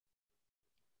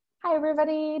Hi,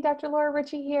 everybody. Dr. Laura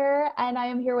Ricci here, and I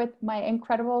am here with my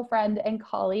incredible friend and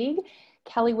colleague,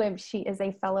 Kelly Wimp. She is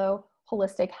a fellow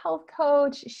holistic health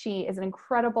coach. She is an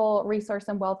incredible resource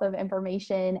and wealth of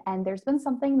information, and there's been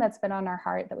something that's been on our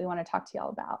heart that we want to talk to y'all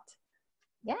about.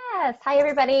 Yes. Hi,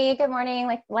 everybody. Good morning.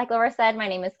 Like Laura said, my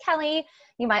name is Kelly.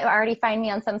 You might already find me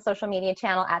on some social media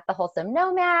channel at The Wholesome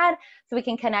Nomad, so we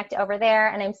can connect over there.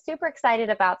 And I'm super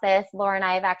excited about this. Laura and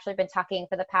I have actually been talking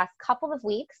for the past couple of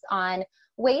weeks on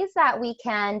ways that we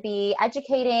can be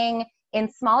educating in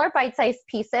smaller bite-sized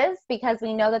pieces, because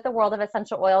we know that the world of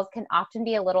essential oils can often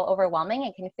be a little overwhelming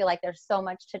and can feel like there's so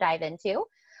much to dive into.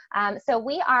 So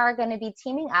we are going to be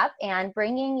teaming up and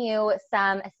bringing you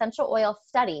some essential oil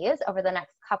studies over the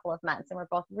next couple of months. And we're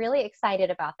both really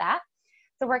excited about that.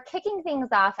 So we're kicking things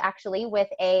off actually with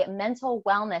a mental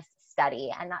wellness study,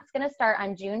 and that's going to start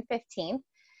on June 15th.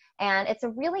 And it's a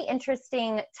really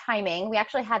interesting timing. We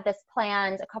actually had this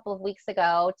planned a couple of weeks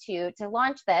ago to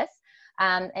launch this.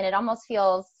 And it almost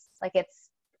feels like it's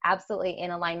absolutely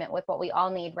in alignment with what we all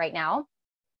need right now,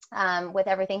 with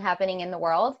everything happening in the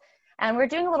world. And we're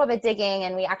doing a little bit digging,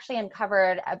 and we actually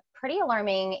uncovered a pretty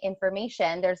alarming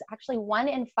information. There's actually 1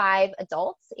 in 5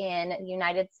 adults in the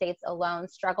United States alone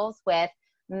struggles with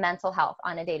mental health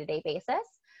on a day-to-day basis.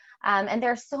 And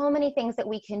there are so many things that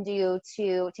we can do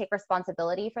to take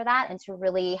responsibility for that and to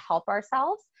really help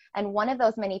ourselves. And one of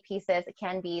those many pieces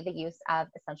can be the use of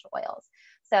essential oils.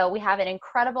 So we have an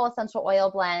incredible essential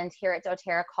oil blend here at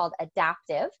doTERRA called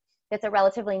Adaptive. It's a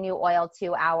relatively new oil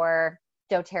to our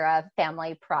doTERRA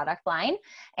family product line.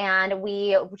 And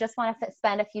we just want to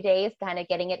spend a few days kind of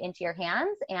getting it into your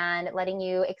hands and letting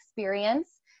you experience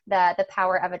the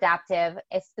power of Adaptive,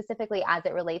 specifically as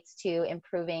it relates to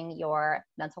improving your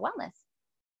mental wellness.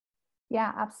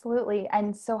 Yeah, absolutely.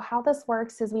 And so how this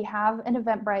works is we have an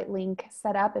Eventbrite link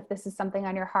set up if this is something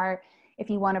on your heart. If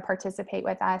you want to participate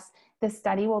with us, the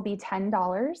study will be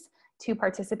 $10 to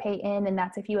participate in, and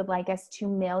that's if you would like us to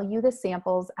mail you the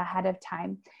samples ahead of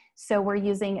time. So we're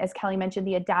using, as Kelly mentioned,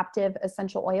 the Adaptive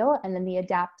essential oil and then the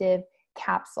Adaptive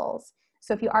capsules.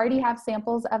 So if you already have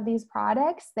samples of these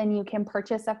products, then you can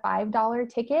purchase a $5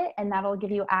 ticket, and that'll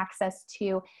give you access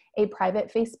to a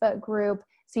private Facebook group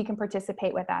so you can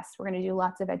participate with us. We're going to do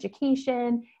lots of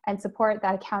education and support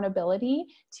that accountability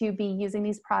to be using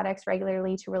these products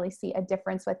regularly to really see a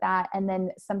difference with that, and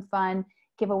then some fun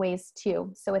giveaways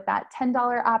too. So with that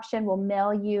 $10 option, we'll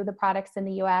mail you the products in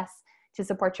the US to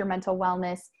support your mental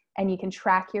wellness, and you can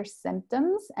track your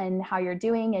symptoms and how you're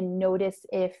doing and notice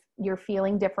if you're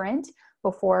feeling different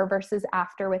before versus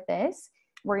after with this.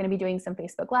 We're going to be doing some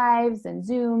Facebook Lives and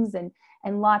Zooms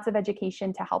and lots of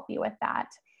education to help you with that.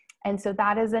 And so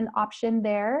that is an option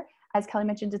there. As Kelly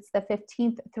mentioned, it's the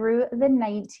 15th through the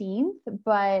 19th,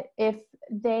 but if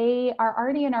they are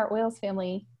already in our oils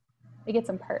family, they get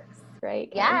some perks,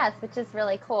 right, Kelly? Yes, which is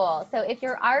really cool. So if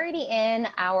you're already in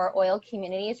our oil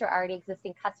communities, you're already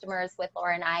existing customers with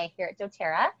Laura and I here at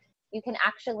doTERRA, you can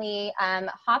actually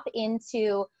hop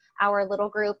into our little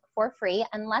group for free,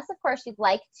 unless of course you'd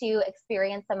like to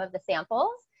experience some of the samples,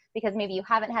 because maybe you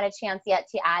haven't had a chance yet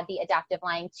to add the Adaptive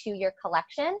line to your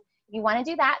collection. If you want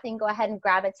to do that, then go ahead and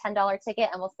grab a $10 ticket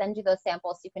and we'll send you those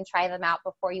samples so you can try them out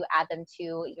before you add them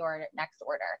to your next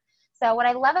order. So what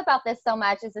I love about this so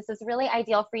much is this is really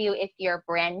ideal for you if you're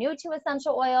brand new to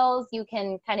essential oils. You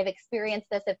can kind of experience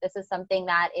this if this is something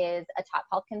that is a top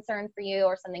health concern for you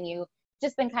or something you've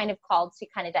just been kind of called to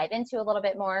kind of dive into a little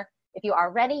bit more. If you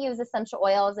already use essential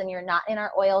oils and you're not in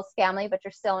our oils family, but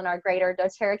you're still in our greater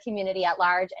doTERRA community at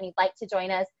large and you'd like to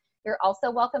join us, you're also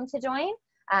welcome to join.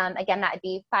 Again, that would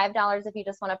be $5 if you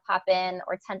just want to pop in,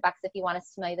 or $10 if you want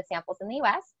us to mail you the samples in the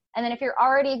US. And then if you're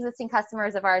already existing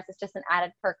customers of ours, it's just an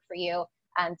added perk for you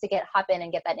to hop in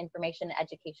and get that information and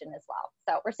education as well.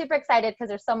 So we're super excited because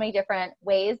there's so many different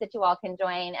ways that you all can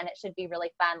join, and it should be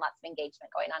really fun, lots of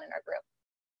engagement going on in our group.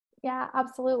 Yeah,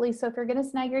 absolutely. So if you're going to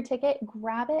snag your ticket,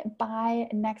 grab it by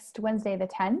next Wednesday, the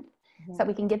 10th, so that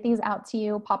we can get these out to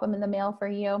you, pop them in the mail for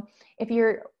you. If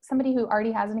you're somebody who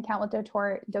already has an account with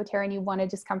doTERRA and you want to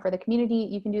just come for the community,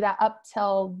 you can do that up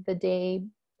till the day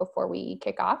before we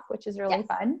kick off, which is really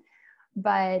fun.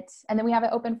 And then we have it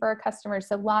open for our customers.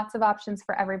 So lots of options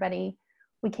for everybody.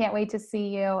 We can't wait to see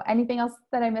you. Anything else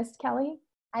that I missed, Kelly?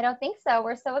 I don't think so.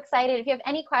 We're so excited. If you have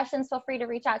any questions, feel free to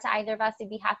reach out to either of us. We'd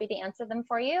be happy to answer them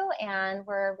for you. And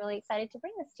we're really excited to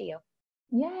bring this to you.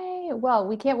 Yay. Well,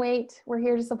 we can't wait. We're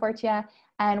here to support you.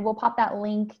 And we'll pop that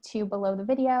link to below the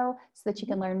video so that you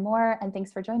can learn more. And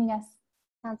thanks for joining us.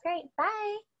 Sounds great.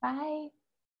 Bye. Bye.